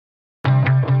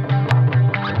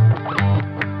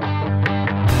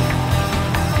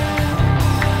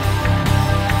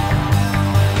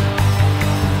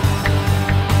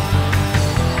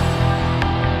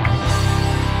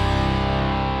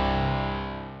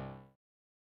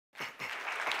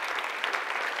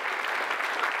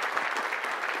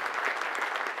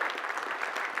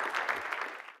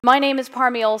My name is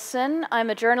Parmy Olson. I'm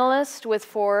a journalist with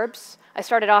Forbes. I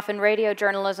started off in radio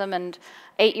journalism, and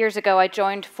 8 years ago I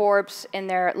joined Forbes in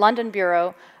their London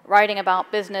bureau, writing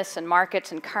about business and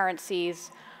markets and currencies.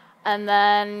 And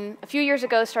then a few years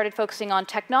ago started focusing on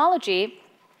technology.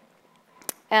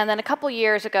 And then a couple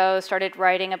years ago started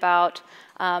writing about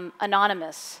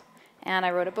Anonymous. And I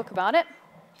wrote a book about it.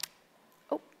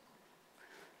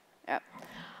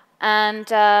 And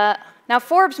now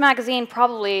Forbes magazine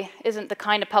probably isn't the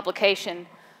kind of publication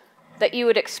that you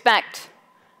would expect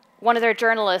one of their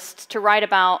journalists to write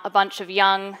about a bunch of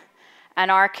young,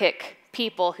 anarchic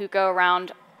people who go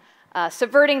around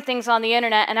subverting things on the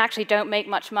internet and actually don't make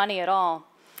much money at all.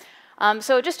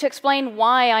 So just to explain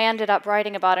why I ended up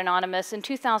writing about Anonymous, in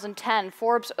 2010,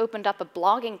 Forbes opened up a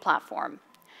blogging platform.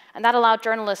 And that allowed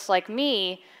journalists like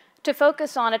me to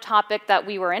focus on a topic that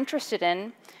we were interested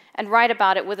in and write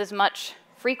about it with as much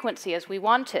frequency as we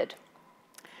wanted.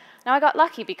 Now, I got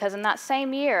lucky because in that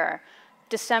same year,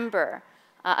 December,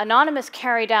 Anonymous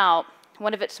carried out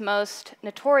one of its most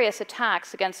notorious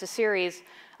attacks against a series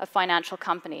of financial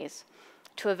companies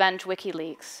to avenge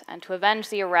WikiLeaks and to avenge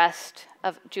the arrest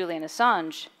of Julian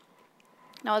Assange.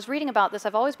 Now, I was reading about this.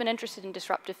 I've always been interested in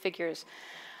disruptive figures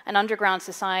and underground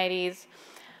societies.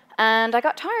 And I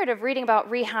got tired of reading about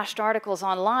rehashed articles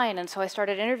online, and so I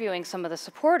started interviewing some of the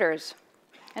supporters.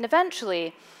 And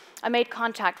eventually, I made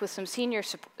contact with some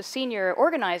senior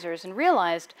organizers and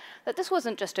realized that this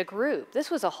wasn't just a group. This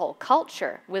was a whole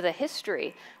culture with a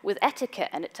history, with etiquette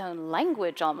and its own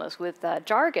language almost, with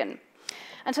jargon.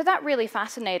 And so that really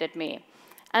fascinated me.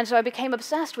 And so I became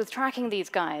obsessed with tracking these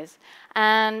guys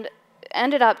and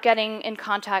ended up getting in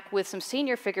contact with some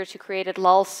senior figures who created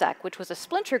lulzsec, which was a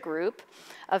splinter group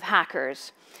of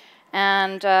hackers.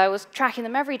 And I was tracking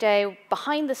them every day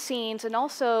behind the scenes and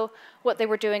also what they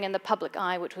were doing in the public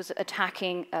eye, which was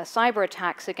attacking cyber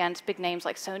attacks against big names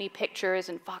like Sony Pictures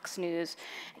and Fox News,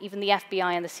 even the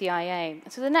FBI and the CIA.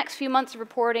 And so the next few months of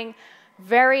reporting,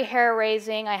 very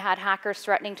hair-raising. I had hackers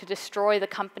threatening to destroy the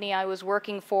company I was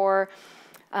working for.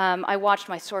 I watched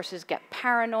my sources get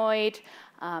paranoid.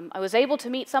 I was able to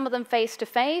meet some of them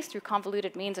face-to-face through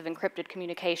convoluted means of encrypted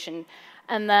communication,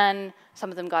 and then some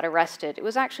of them got arrested. It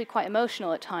was actually quite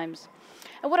emotional at times.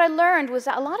 And what I learned was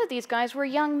that a lot of these guys were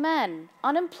young men,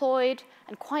 unemployed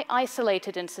and quite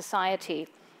isolated in society,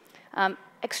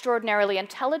 extraordinarily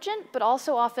intelligent, but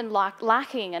also often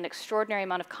lacking an extraordinary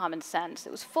amount of common sense.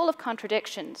 It was full of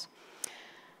contradictions.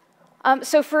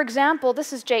 So for example,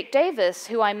 this is Jake Davis,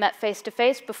 who I met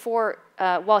face-to-face before,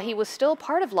 while he was still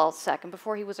part of lulzsec and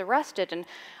before he was arrested. And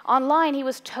online, he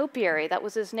was Topiary. That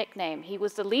was his nickname. He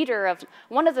was the leader of,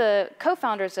 one of the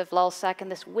co-founders of lulzsec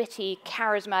and this witty,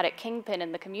 charismatic kingpin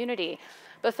in the community.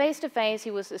 But face-to-face,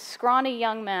 he was this scrawny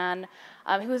young man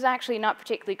who was actually not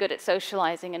particularly good at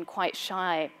socializing and quite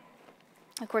shy.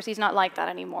 Of course, he's not like that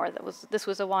anymore. This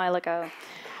was a while ago.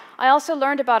 I also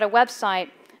learned about a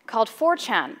website called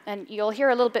 4chan, and you'll hear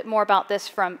a little bit more about this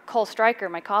from Cole Stryker,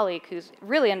 my colleague, who's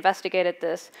really investigated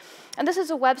this. And this is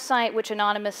a website which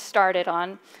Anonymous started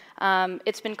on.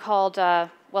 It's been called,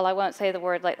 well, I won't say the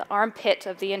word, like the armpit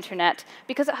of the internet,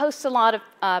 because it hosts a lot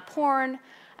of porn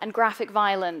and graphic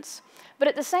violence. But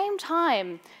at the same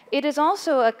time, it is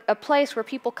also a place where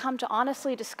people come to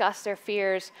honestly discuss their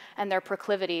fears and their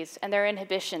proclivities and their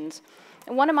inhibitions.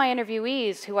 And one of my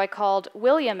interviewees, who I called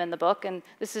William in the book, and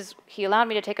he allowed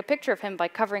me to take a picture of him by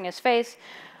covering his face,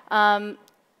 went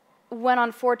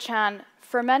on 4chan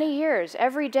for many years,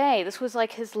 every day. This was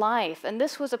like his life. And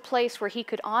this was a place where he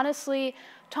could honestly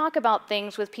talk about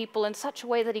things with people in such a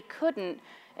way that he couldn't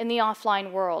in the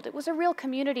offline world. It was a real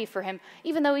community for him,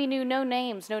 even though he knew no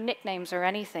names, no nicknames or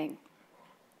anything.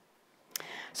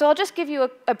 So I'll just give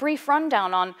you a brief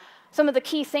rundown on some of the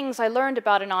key things I learned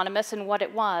about Anonymous and what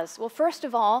it was. Well, first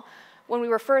of all, when we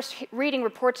were first reading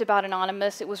reports about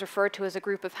Anonymous, it was referred to as a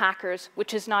group of hackers,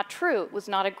 which is not true. It was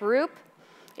not a group.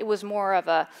 It was more of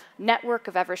a network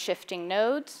of ever-shifting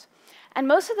nodes. And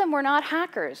most of them were not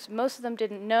hackers. Most of them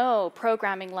didn't know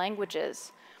programming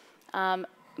languages.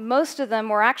 Most of them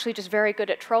were actually just very good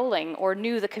at trolling or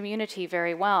knew the community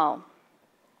very well.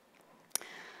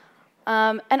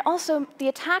 And also, the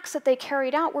attacks that they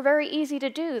carried out were very easy to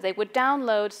do. They would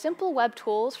download simple web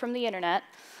tools from the internet,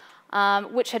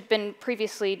 which had been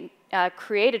previously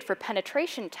created for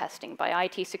penetration testing by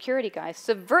IT security guys,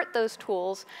 subvert those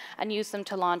tools, and use them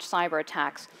to launch cyber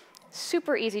attacks.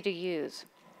 Super easy to use.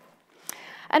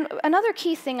 And another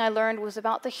key thing I learned was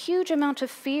about the huge amount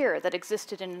of fear that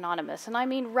existed in Anonymous, and I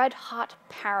mean red-hot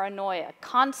paranoia,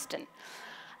 constant.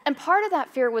 And part of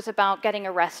that fear was about getting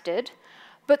arrested,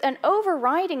 but an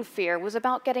overriding fear was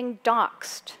about getting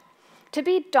doxxed. To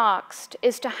be doxxed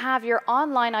is to have your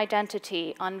online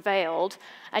identity unveiled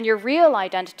and your real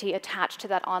identity attached to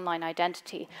that online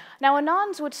identity. Now,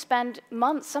 anons would spend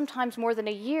months, sometimes more than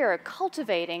a year,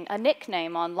 cultivating a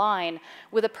nickname online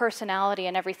with a personality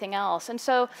and everything else. And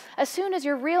so, as soon as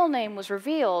your real name was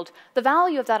revealed, the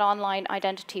value of that online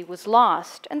identity was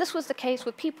lost. And this was the case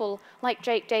with people like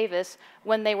Jake Davis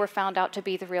when they were found out to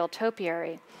be the real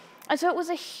topiary. And so it was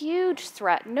a huge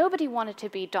threat. Nobody wanted to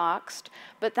be doxxed,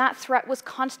 but that threat was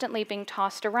constantly being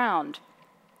tossed around.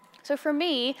 So for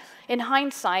me, in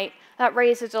hindsight, that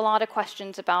raises a lot of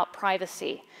questions about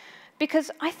privacy.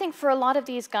 Because I think for a lot of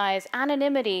these guys,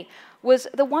 anonymity was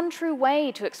the one true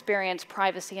way to experience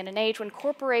privacy in an age when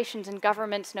corporations and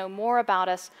governments know more about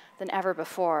us than ever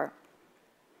before.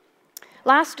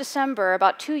 Last December,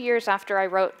 about 2 years after I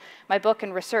wrote my book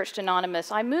and researched Anonymous,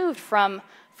 I moved from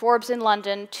Forbes in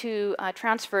London to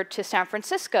transferred to San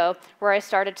Francisco, where I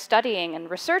started studying and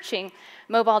researching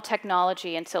mobile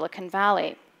technology in Silicon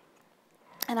Valley.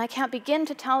 And I can't begin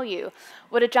to tell you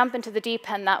what a jump into the deep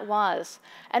end that was,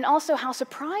 and also how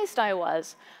surprised I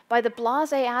was by the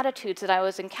blasé attitudes that I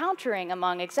was encountering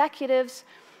among executives,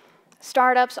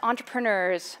 startups,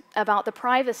 entrepreneurs, about the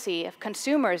privacy of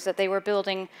consumers that they were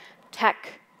building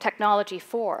technology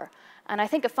for. And I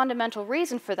think a fundamental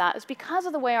reason for that is because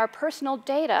of the way our personal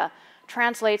data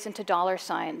translates into dollar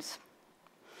signs.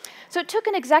 So it took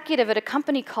an executive at a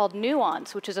company called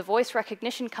Nuance, which is a voice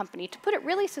recognition company, to put it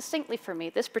really succinctly for me,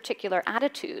 this particular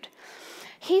attitude.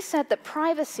 He said that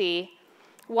privacy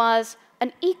was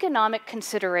an economic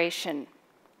consideration.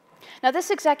 Now, this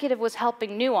executive was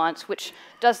helping Nuance, which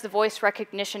does the voice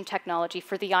recognition technology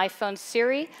for the iPhone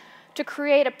Siri, to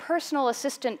create a personal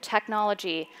assistant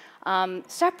technology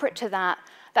separate to that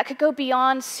could go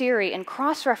beyond Siri and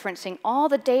cross-referencing all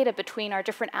the data between our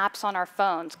different apps on our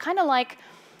phones, kind of like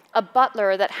a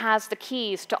butler that has the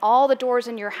keys to all the doors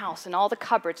in your house and all the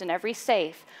cupboards and every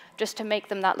safe, just to make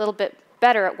them that little bit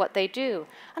better at what they do.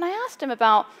 And I asked him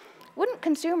about, wouldn't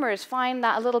consumers find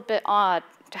that a little bit odd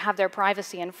to have their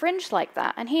privacy infringed like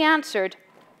that? And he answered,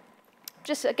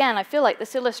 just again, I feel like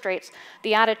this illustrates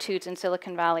the attitudes in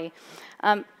Silicon Valley.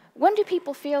 When do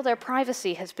people feel their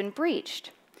privacy has been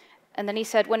breached? And then he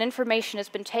said, when information has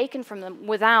been taken from them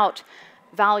without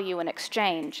value in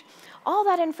exchange. All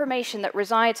that information that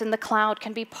resides in the cloud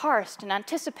can be parsed and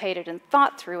anticipated and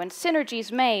thought through and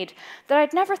synergies made that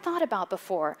I'd never thought about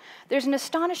before. There's an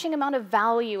astonishing amount of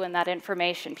value in that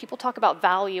information. People talk about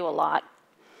value a lot.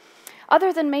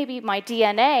 Other than maybe my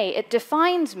DNA, it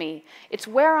defines me. It's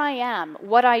where I am,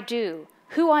 what I do,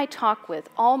 who I talk with,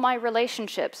 all my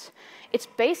relationships. It's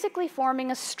basically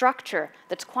forming a structure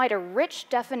that's quite a rich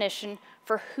definition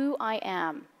for who I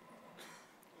am.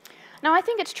 Now, I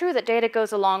think it's true that data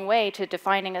goes a long way to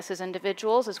defining us as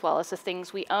individuals, as well as the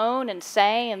things we own and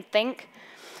say and think.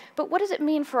 But what does it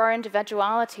mean for our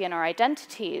individuality and our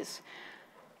identities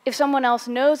if someone else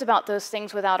knows about those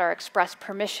things without our express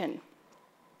permission?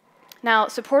 Now,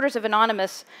 supporters of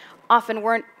Anonymous often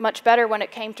weren't much better when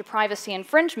it came to privacy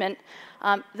infringement.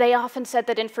 They often said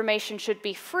that information should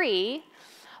be free,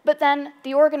 but then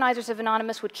the organizers of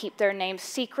Anonymous would keep their names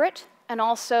secret and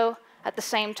also, at the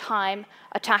same time,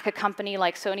 attack a company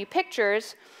like Sony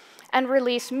Pictures and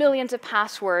release millions of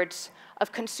passwords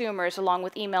of consumers along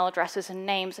with email addresses and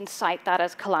names and cite that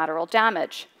as collateral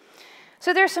damage.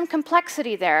 So there's some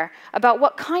complexity there about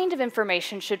what kind of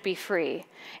information should be free.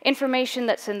 Information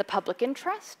that's in the public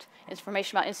interest,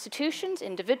 information about institutions,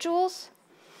 individuals.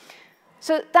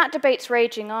 So that debate's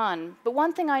raging on. But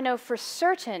one thing I know for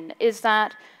certain is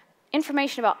that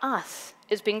information about us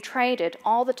is being traded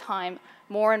all the time,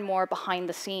 more and more behind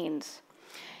the scenes.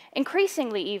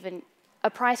 Increasingly even, a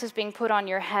price is being put on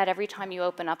your head every time you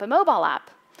open up a mobile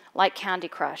app, like Candy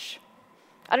Crush.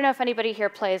 I don't know if anybody here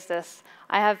plays this.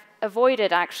 I have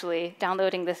avoided, actually,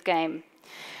 downloading this game.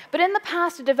 But in the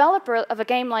past, a developer of a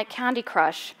game like Candy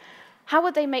Crush, how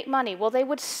would they make money? Well, they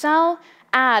would sell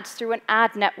ads through an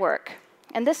ad network.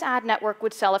 And this ad network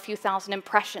would sell a few thousand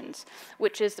impressions,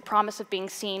 which is the promise of being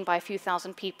seen by a few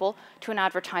thousand people to an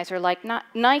advertiser like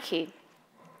Nike.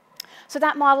 So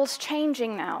that model's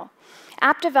changing now.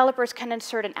 App developers can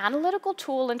insert an analytical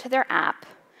tool into their app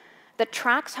that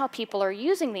tracks how people are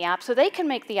using the app so they can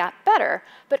make the app better,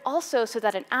 but also so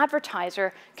that an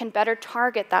advertiser can better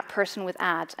target that person with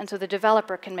ads, and so the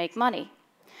developer can make money.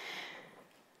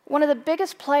 One of the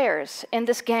biggest players in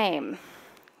this game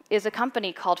is a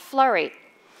company called Flurry.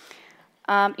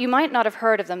 You might not have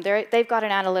heard of them. They've got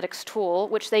an analytics tool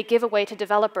which they give away to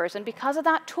developers, and because of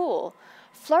that tool,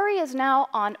 Flurry is now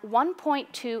on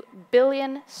 1.2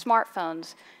 billion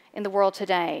smartphones in the world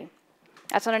today.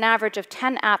 That's on an average of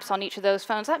 10 apps on each of those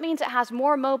phones. That means it has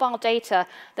more mobile data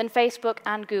than Facebook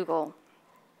and Google.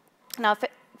 Now,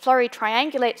 Flurry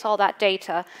triangulates all that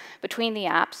data between the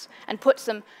apps and puts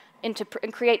them and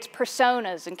creates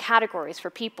personas and categories for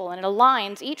people, and it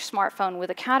aligns each smartphone with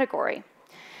a category.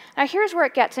 Now, here's where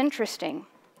it gets interesting.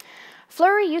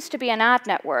 Flurry used to be an ad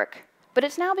network, but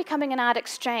it's now becoming an ad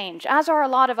exchange, as are a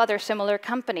lot of other similar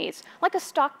companies, like a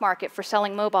stock market for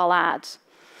selling mobile ads.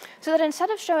 So that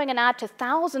instead of showing an ad to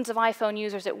thousands of iPhone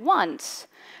users at once,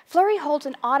 Flurry holds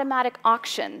an automatic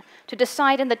auction to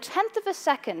decide in the 10th of a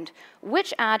second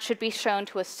which ad should be shown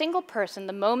to a single person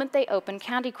the moment they open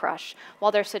Candy Crush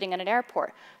while they're sitting in an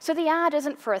airport. So the ad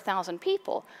isn't for 1,000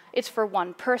 people, it's for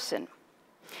one person.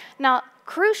 Now,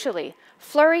 crucially,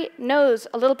 Flurry knows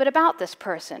a little bit about this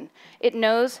person. It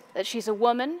knows that she's a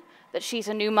woman, that she's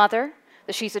a new mother,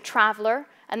 that she's a traveler,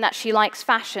 and that she likes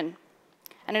fashion.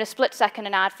 And in a split second,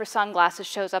 an ad for sunglasses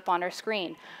shows up on her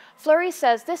screen. Flurry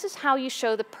says this is how you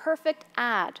show the perfect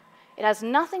ad. It has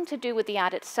nothing to do with the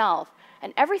ad itself,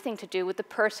 and everything to do with the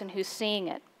person who's seeing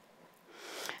it.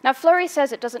 Now, Flurry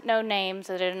says it doesn't know names,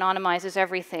 that it anonymizes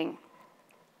everything.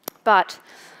 But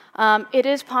it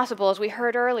is possible, as we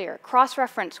heard earlier,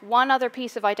 cross-reference one other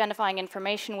piece of identifying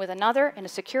information with another in a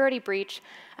security breach,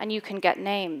 and you can get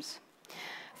names.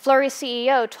 Flurry's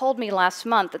CEO told me last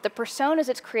month that the personas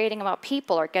it's creating about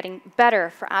people are getting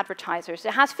better for advertisers.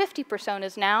 It has 50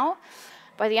 personas now.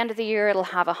 By the end of the year, it'll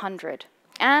have 100.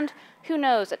 And who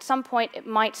knows, at some point, it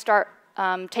might start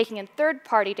taking in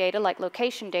third-party data, like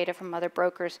location data from other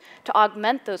brokers, to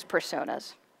augment those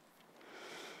personas.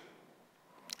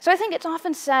 So I think it's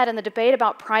often said in the debate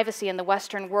about privacy in the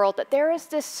Western world that there is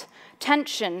this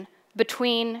tension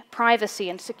between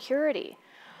privacy and security.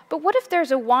 But what if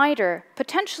there's a wider,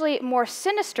 potentially more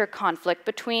sinister conflict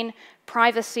between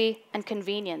privacy and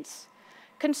convenience?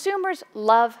 Consumers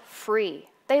love free.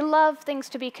 They love things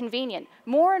to be convenient.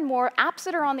 More and more apps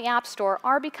that are on the App Store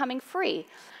are becoming free,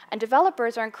 and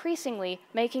developers are increasingly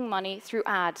making money through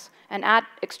ads and ad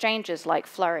exchanges like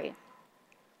Flurry.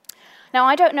 Now,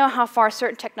 I don't know how far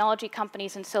certain technology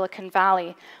companies in Silicon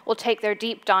Valley will take their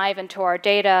deep dive into our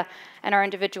data and our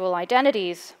individual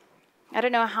identities. I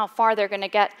don't know how far they're going to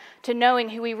get to knowing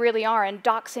who we really are and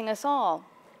doxing us all.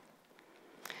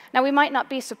 Now, we might not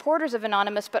be supporters of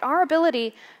Anonymous, but our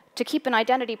ability to keep an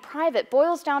identity private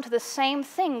boils down to the same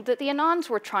thing that the Anons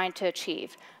were trying to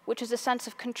achieve, which is a sense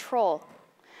of control.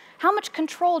 How much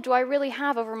control do I really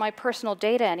have over my personal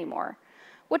data anymore?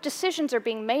 What decisions are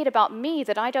being made about me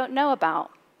that I don't know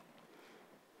about?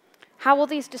 How will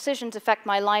these decisions affect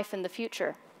my life in the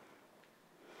future?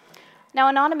 Now,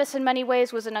 Anonymous in many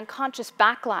ways was an unconscious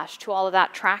backlash to all of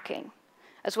that tracking,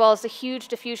 as well as the huge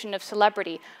diffusion of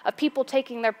celebrity, of people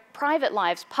taking their private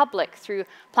lives public through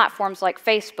platforms like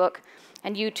Facebook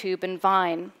and YouTube and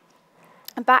Vine.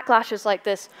 And backlashes like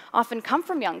this often come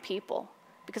from young people,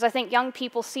 because I think young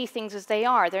people see things as they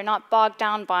are. They're not bogged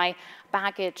down by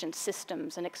baggage and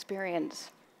systems and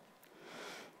experience.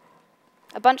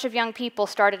 A bunch of young people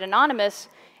started Anonymous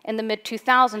in the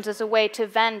mid-2000s as a way to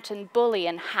vent and bully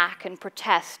and hack and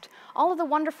protest, all of the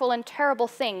wonderful and terrible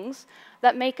things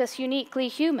that make us uniquely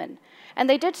human. And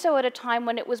they did so at a time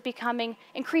when it was becoming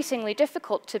increasingly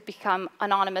difficult to become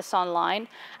anonymous online,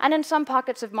 and in some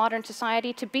pockets of modern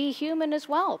society to be human as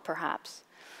well, perhaps.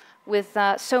 With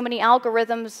so many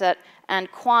algorithms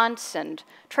and quants and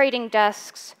trading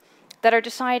desks that are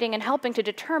deciding and helping to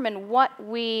determine what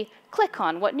we click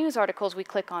on, what news articles we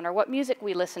click on, or what music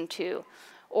we listen to,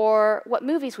 or what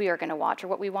movies we are going to watch, or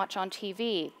what we watch on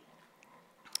TV.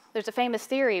 There's a famous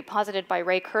theory posited by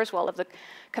Ray Kurzweil of the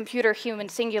computer-human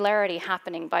singularity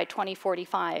happening by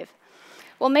 2045.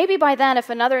 Well, maybe by then, if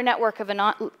another network of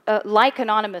like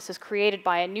Anonymous is created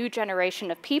by a new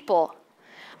generation of people,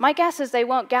 my guess is they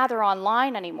won't gather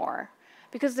online anymore,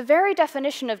 because the very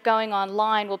definition of going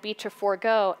online will be to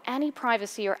forego any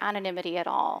privacy or anonymity at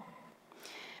all.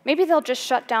 Maybe they'll just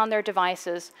shut down their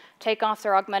devices, take off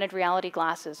their augmented reality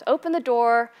glasses, open the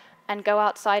door, and go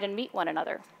outside and meet one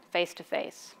another face to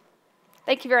face.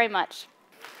 Thank you very much.